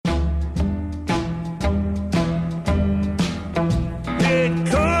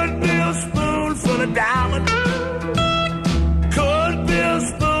full of diamond. Could be a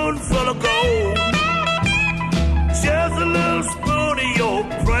spoonful of gold. Just a little spoon of your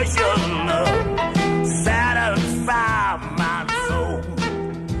precious love. Satisfy my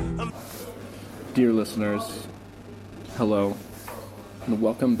soul. Dear listeners, hello, and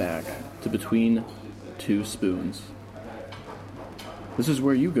welcome back to Between Two Spoons. This is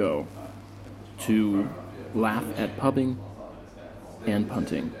where you go to laugh at pubbing and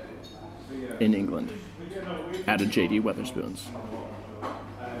punting in England at a J.D. Wetherspoon's.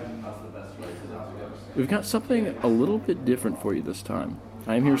 We've got something a little bit different for you this time.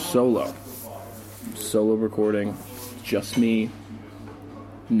 I am here solo recording, just me,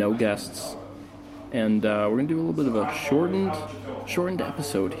 no guests, and we're going to do a little bit of a shortened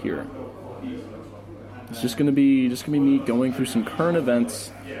episode here. It's just gonna be me going through some current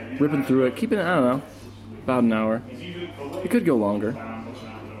events, ripping through it, keeping it, I don't know, about an hour. It could go longer.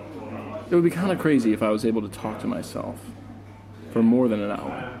 It would be kind of crazy if I was able to talk to myself for more than an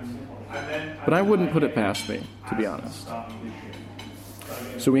hour. But I wouldn't put it past me, to be honest.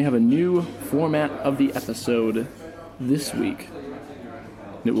 So we have a new format of the episode this week.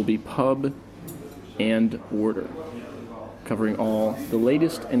 It will be Pub and Order, covering all the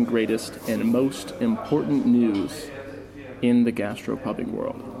latest and greatest and most important news in the gastropubbing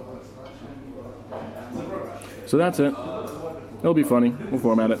world. So that's it. It'll be funny. We'll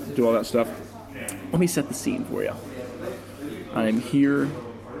format it, do all that stuff. Let me set the scene for you. I'm here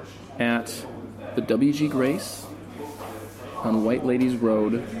at the W.G. Grace on White Ladies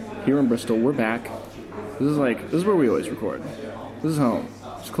Road here in Bristol. We're back. This is where we always record. This is home.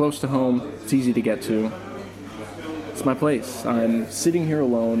 It's close to home. It's easy to get to. It's my place. I'm sitting here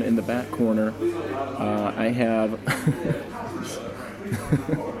alone in the back corner. I have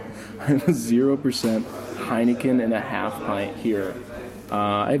I have a 0% Heineken and a half pint here.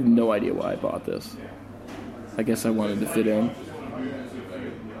 I have no idea why I bought this. I guess I wanted to fit in.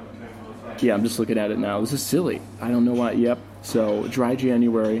 Yeah, I'm just looking at it now. This is silly. I don't know why. Yep. So, dry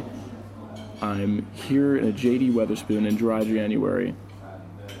January. I'm here in a J.D. Wetherspoon in dry January,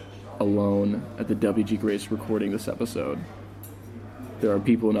 alone at the W.G. Grace recording this episode. There are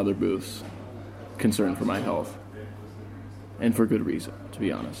people in other booths concerned for my health. And for good reason, to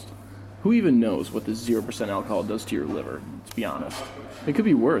be honest. Who even knows what the 0% alcohol does to your liver, to be honest? It could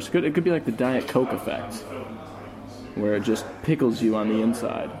be worse. It could be like the Diet Coke effect, where it just pickles you on the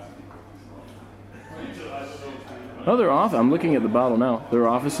inside. Oh, they're off. I'm looking at the bottle now. Their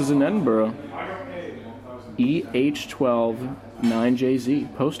office is in Edinburgh. EH12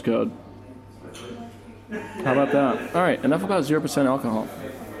 9JZ, postcode. How about that? All right, enough about 0% alcohol.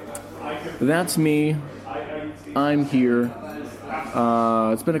 That's me. I'm here.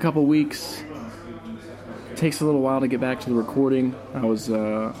 It's been a couple weeks. It takes a little while to get back to the recording. I was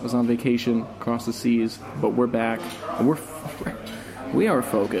on vacation across the seas, but we're back. And we are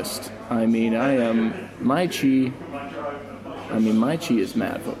focused. I mean, my chi is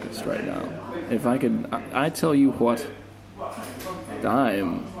mad focused right now. If I could, I tell you what,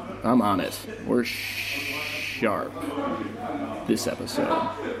 I'm on it. We're sharp this episode.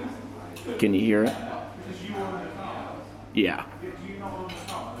 Can you hear it? Yeah.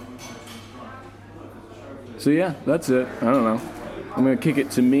 So yeah, that's it. I don't know. I'm going to kick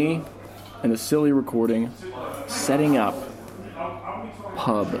it to me and a silly recording, setting up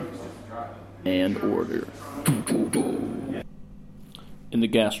Pub and Order. In the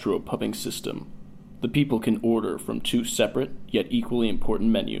gastro-pubbing system, the people can order from two separate yet equally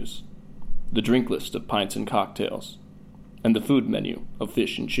important menus: the drink list of pints and cocktails, and the food menu of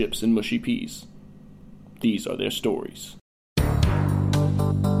fish and chips and mushy peas. These are their stories.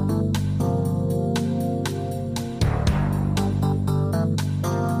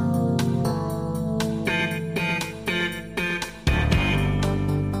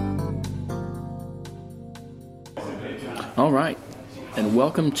 All right, and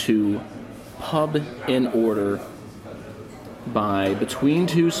welcome to Pub in Order by Between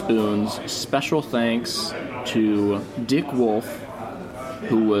Two Spoons. Special thanks to Dick Wolf,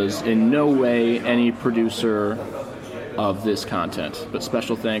 who was in no way any producer of this content, but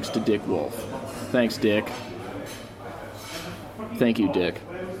special thanks to Dick Wolf. Thanks, Dick. Thank you, Dick.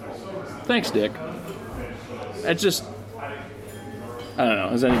 Thanks, Dick. It's just, I don't know,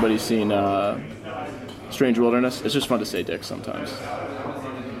 has anybody seen Strange Wilderness? It's just fun to say Dick sometimes.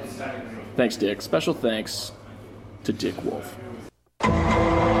 Thanks, Dick. Special thanks to Dick Wolf.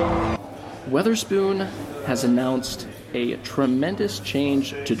 Wetherspoon has announced a tremendous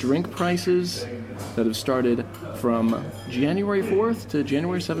change to drink prices that have started from January 4th to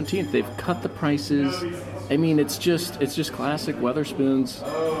January 17th. They've cut the prices. I mean, it's just classic Weatherspoons.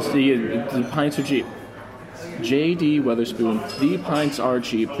 The pints are cheap. JD Weatherspoon, the pints are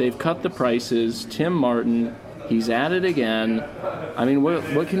cheap. They've cut the prices. Tim Martin, he's at it again. I mean,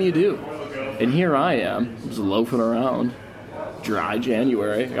 what can you do? And here I am, just loafing around. Dry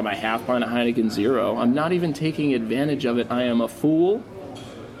January. I got my half pint of Heineken Zero. I'm not even taking advantage of it. I am a fool.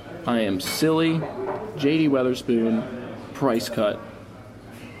 I am silly. JD Weatherspoon, price cut.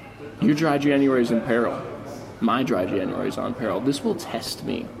 Your dry January is in peril. My dry January is on peril. This will test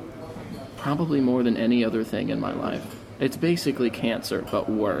me probably more than any other thing in my life. It's basically cancer, but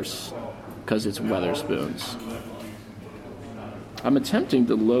worse, because it's Weatherspoons. I'm attempting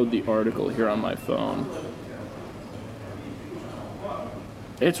to load the article here on my phone.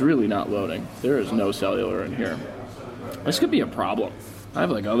 It's really not loading. There is no cellular in here. This could be a problem. I have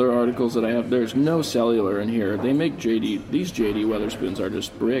like other articles that I have. There's no cellular in here. They make these JD Weatherspoons are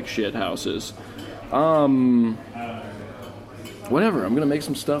just brick shit houses. Whatever, I'm gonna make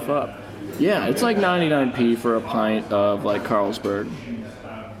some stuff up. Yeah, it's like 99p for a pint of like Carlsberg.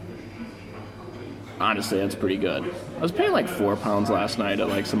 Honestly, that's pretty good. I was paying like £4 last night at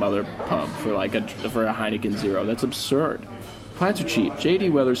like some other pub for a Heineken Zero. That's absurd. Pints are cheap.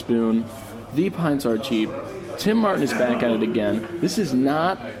 JD Weatherspoon, the pints are cheap. Tim Martin is back at it again. This is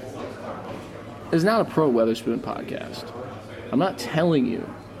not a pro Weatherspoon podcast. I'm not telling you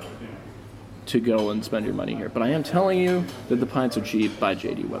to go and spend your money here, but I am telling you that the pints are cheap by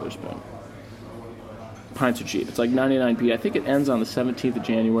JD Weatherspoon. Pints are cheap. It's like 99p. I think it ends on the 17th of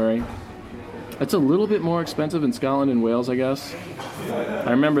January. It's a little bit more expensive in Scotland and Wales, I guess.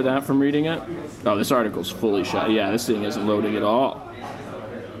 I remember that from reading it. Oh, this article's fully shot. Yeah, this thing isn't loading at all.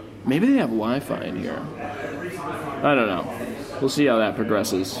 Maybe they have Wi-Fi in here. I don't know. We'll see how that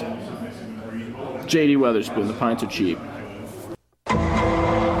progresses. JD Weatherspoon, the pints are cheap.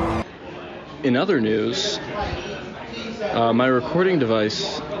 In other news, my recording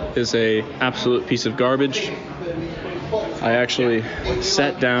device is a absolute piece of garbage. I actually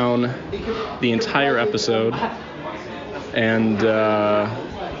set down the entire episode and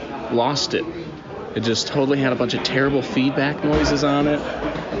lost it. It just totally had a bunch of terrible feedback noises on it.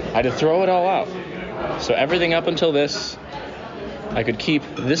 I had to throw it all out. So everything up until this, I could keep.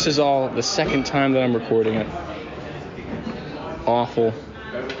 This is all the second time that I'm recording it. Awful.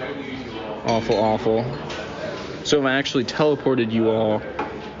 Awful, awful. So if I actually teleported you all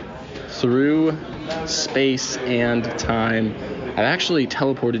through space and time, I've actually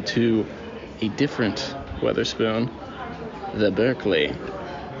teleported to a different Weatherspoon, the Berkeley.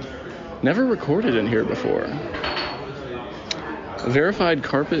 Never recorded in here before. Verified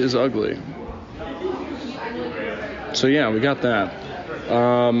carpet is ugly. So yeah, we got that.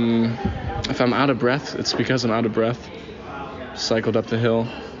 If I'm out of breath, it's because I'm out of breath. Cycled up the hill.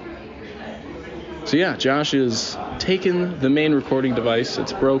 So yeah, Josh is taking the main recording device.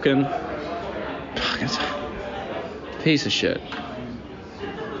 It's broken. It's a piece of shit.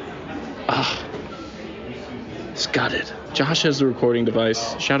 It's gutted. Josh has the recording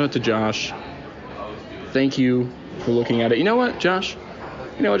device. Shout out to Josh. Thank you for looking at it. You know what, Josh?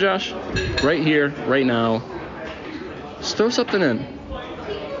 Right here, right now, just throw something in.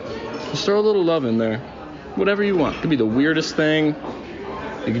 Just throw a little love in there. Whatever you want. It could be the weirdest thing.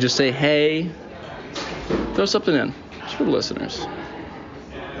 You could just say, hey. Throw something in. Just for the listeners.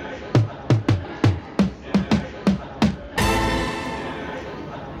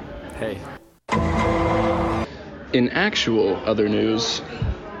 Hey. In actual other news,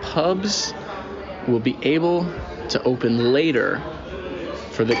 pubs will be able to open later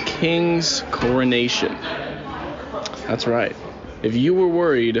for the King's coronation. That's right. If you were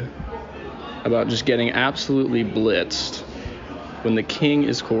worried about just getting absolutely blitzed when the King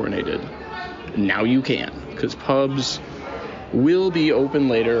is coronated, now you can, because pubs will be open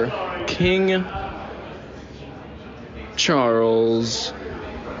later. King Charles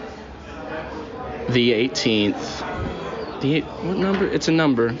the 18th. What number? It's a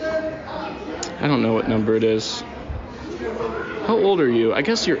number. I don't know what number it is. How old are you? I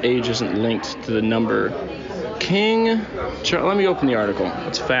guess your age isn't linked to the number. King Charles. Let me open the article.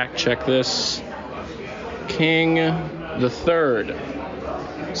 Let's fact check this. King the Third.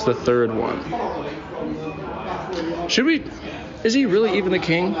 It's the third one. Is he really even the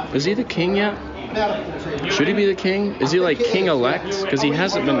king? Is he the king yet? Should he be the king? Is he like king-elect? Because he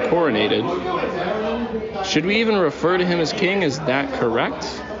hasn't been coronated. Should we even refer to him as king? Is that correct?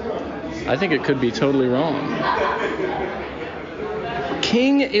 I think it could be totally wrong.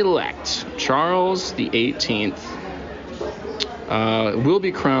 King-elect Charles the 18th will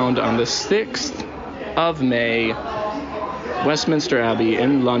be crowned on the 6th of May, Westminster Abbey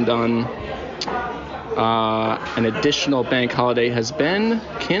in London. An additional bank holiday has been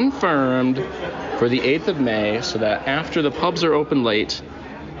confirmed for the 8th of May, so that after the pubs are open late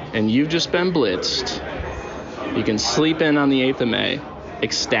and you've just been blitzed, you can sleep in on the 8th of May,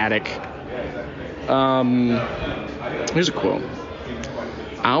 ecstatic. Here's a quote.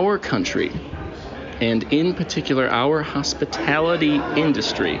 Our country, and in particular our hospitality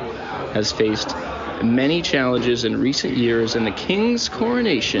industry, has faced many challenges in recent years, and the King's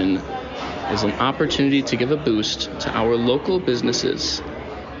coronation is an opportunity to give a boost to our local businesses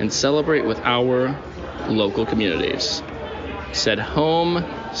and celebrate with our local communities, said Home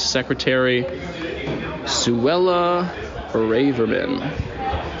Secretary Suella Braverman.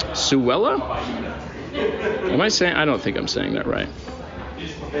 Suella? Am I saying? I don't think I'm saying that right.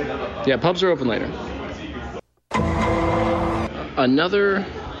 Yeah, pubs are open later. Another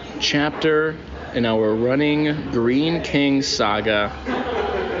chapter in our running Green King saga.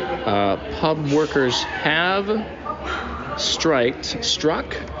 Pub workers have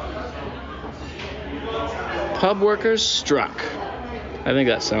struck. Pub workers struck. I think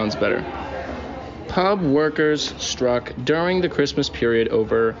that sounds better. Pub workers struck during the Christmas period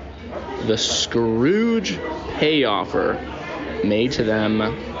over the Scrooge pay offer made to them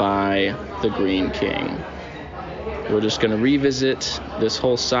by the Green King. We're just going to revisit this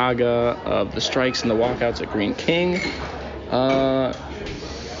whole saga of the strikes and the walkouts at Green King,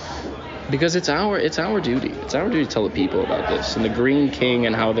 because it's our duty. It's our duty to tell the people about this and the Green King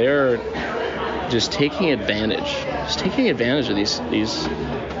and how they're just taking advantage of these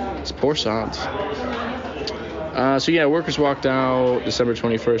poor sods. Workers walked out December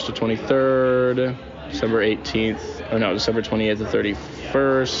 21st to 23rd, December 28th to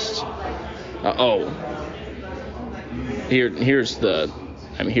 31st.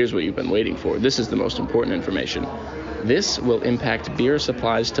 Here's what you've been waiting for. This is the most important information. This will impact beer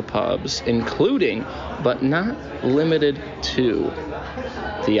supplies to pubs, including, but not limited to,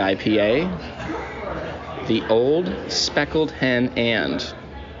 the IPA, the Old Speckled Hen, and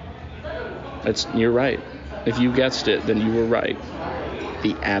you're right. If you guessed it, then you were right.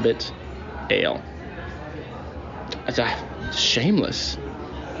 The Abbott Ale. Shameless,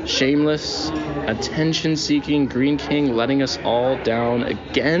 attention-seeking Green King letting us all down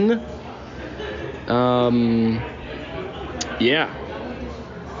again. Yeah.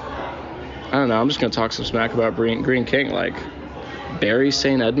 I don't know. I'm just going to talk some smack about Green King. Like, bury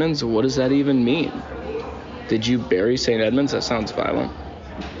St. Edmunds? What does that even mean? Did you bury St. Edmunds? That sounds violent.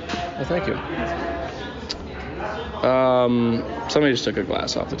 Well, thank you. Somebody just took a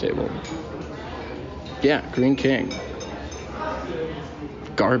glass off the table. Yeah, Green King.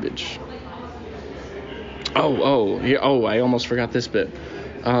 Garbage. I almost forgot this bit.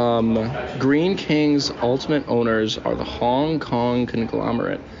 Green King's ultimate owners are the Hong Kong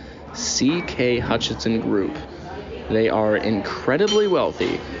conglomerate C.K. Hutchison Group. They are incredibly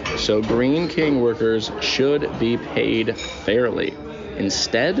wealthy, so Green King workers should be paid fairly.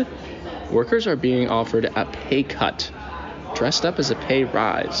 Instead, workers are being offered a pay cut, dressed up as a pay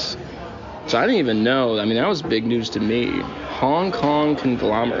rise. So I didn't even know. I mean, that was big news to me. Hong Kong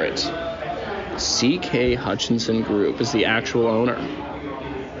conglomerate C.K. Hutchison Group is the actual owner.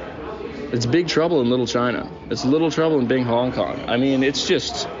 It's big trouble in Little China. It's little trouble in big Hong Kong. I mean, it's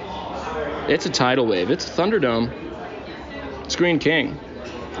a tidal wave. It's a Thunderdome. It's Green King.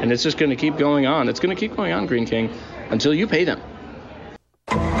 And it's just going to keep going on. It's going to keep going on, Green King, until you pay them.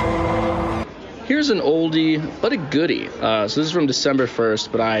 Here's an oldie, but a goodie. So this is from December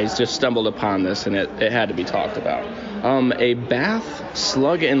 1st, but I just stumbled upon this, and it had to be talked about. A Bath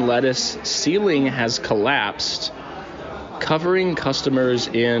slug and lettuce ceiling has collapsed, covering customers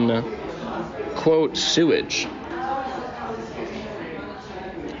in, quote, sewage.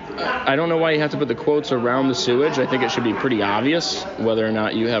 I don't know why you have to put the quotes around the sewage. I think it should be pretty obvious whether or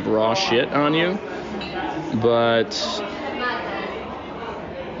not you have raw shit on you. But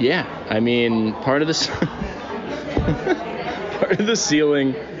yeah, I mean, part of the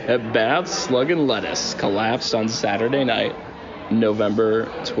ceiling at Bath Slug and Lettuce collapsed on Saturday night, November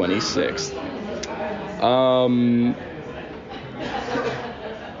 26th.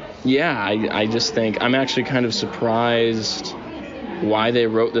 I just think I'm actually kind of surprised why they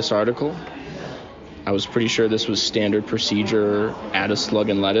wrote this article. I was pretty sure this was standard procedure at a Slug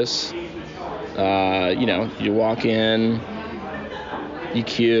and Lettuce. You walk in, you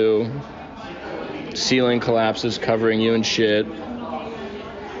queue, ceiling collapses covering you in shit.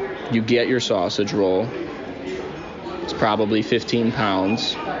 You get your sausage roll. It's probably 15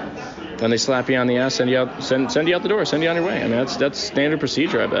 pounds. Then they slap you on the ass, send you out the door, send you on your way. I mean, that's standard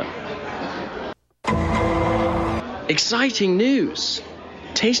procedure, I bet. Exciting news!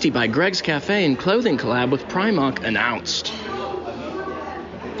 Tasty by Greg's Cafe and clothing collab with Primark announced.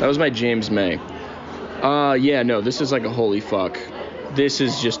 That was my James May. Yeah, no, this is like a holy fuck. This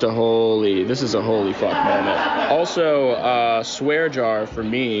is a holy fuck moment. Also, swear jar for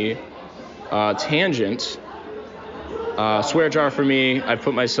me, tangent. Swear jar for me, I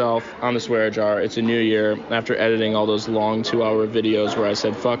put myself on the swear jar. It's a new year. After editing all those long 2-hour videos where I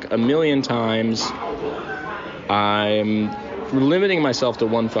said fuck a million times, I'm limiting myself to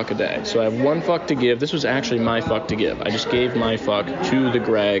one fuck a day. So I have one fuck to give. This was actually my fuck to give. I just gave my fuck to the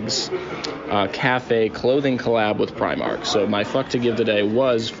Greg's Cafe clothing collab with Primark. So my fuck to give today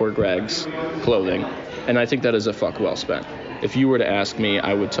was for Greg's clothing, and I think that is a fuck well spent. If you were to ask me,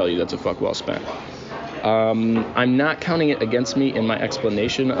 I would tell you that's a fuck well spent. I'm not counting it against me in my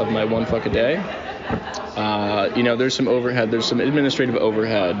explanation of my one fuck a day. There's some overhead, there's some administrative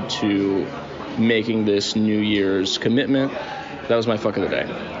overhead to making this New Year's commitment. That was my fuck of the day.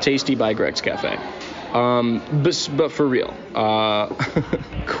 Tasty by Greg's Cafe. But for real,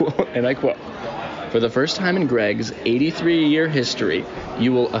 and I quote, for the first time in Greg's 83-year history,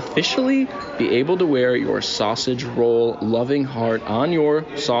 you will officially be able to wear your sausage roll loving heart on your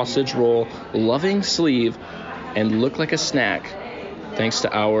sausage roll loving sleeve and look like a snack thanks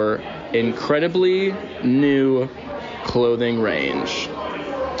to our incredibly new clothing range.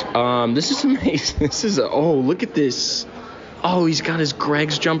 This is amazing. Look at this. Oh, he's got his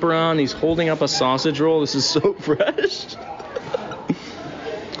Greg's jumper on. He's holding up a sausage roll. This is so fresh.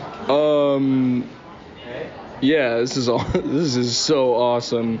 Yeah, this is so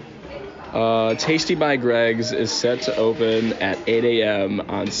awesome. Tasty by Greg's is set to open at 8 a.m.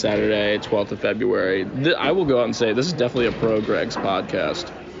 on Saturday, 12th of February. I will go out and say this is definitely a pro Greg's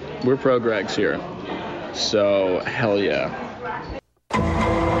podcast. We're pro Greg's here. So, hell yeah.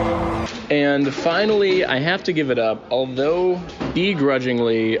 And finally, I have to give it up. Although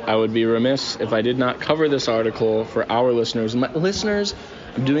begrudgingly, I would be remiss if I did not cover this article for our listeners. My listeners,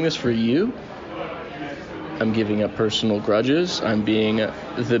 I'm doing this for you. I'm giving up personal grudges. I'm being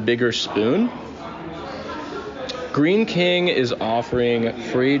the bigger spoon. Green King is offering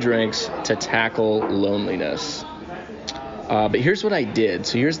free drinks to tackle loneliness. But here's what I did.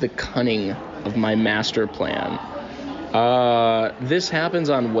 So here's the cunning of my master plan. This happens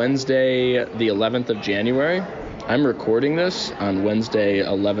on Wednesday, the 11th of January. I'm recording this on Wednesday,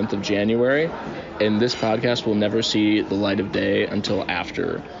 11th of January, and this podcast will never see the light of day until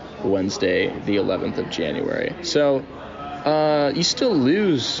after Wednesday, the 11th of January. So, you still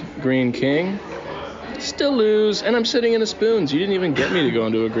lose, Green King. Still lose, and I'm sitting in a Spoons. You didn't even get me to go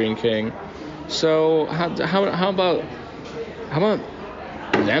into a Green King. So, how about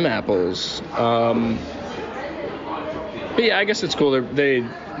them apples? But yeah, I guess it's cool.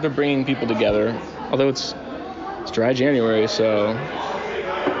 They're bringing people together. Although it's dry January, so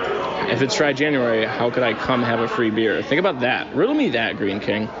if it's dry January, how could I come have a free beer? Think about that. Riddle me that, Green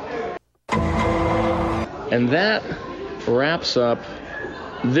King. And that wraps up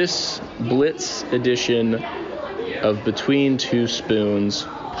this Blitz edition of Between Two Spoons,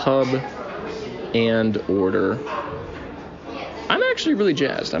 Pub and Order. I'm actually really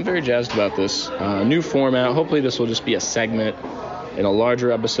jazzed. I'm very jazzed about this new format. Hopefully this will just be a segment in a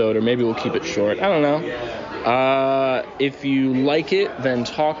larger episode, or maybe we'll keep it short. I don't know. If you like it, then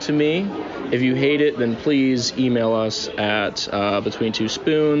talk to me. If you hate it, then please email us at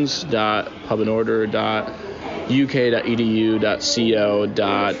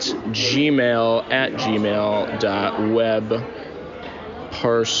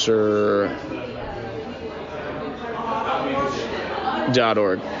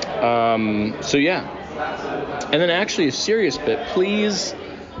So yeah. And then actually a serious bit, please,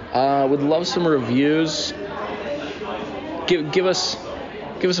 would love some reviews. Give us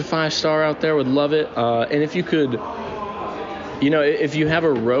a 5-star out there, would love it. And if you could, if you have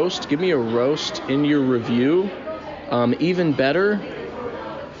a roast, give me a roast in your review. Even better,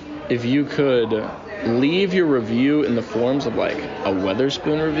 if you could leave your review in the forms of like a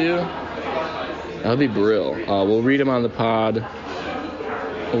Weatherspoon review, that would be brill. We'll read them on the pod.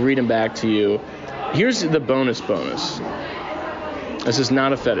 We'll read them back to you. Here's the bonus. This is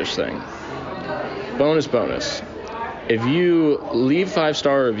not a fetish thing. Bonus. If you leave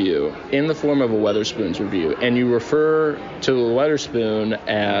 5-star review in the form of a Weatherspoons review, and you refer to the Weatherspoon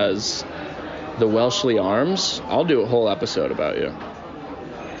as the Welshly Arms, I'll do a whole episode about you.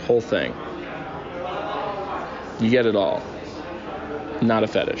 Whole thing. You get it all. Not a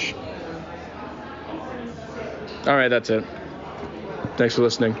fetish. All right, that's it. Thanks for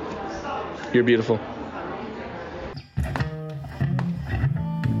listening. You're beautiful.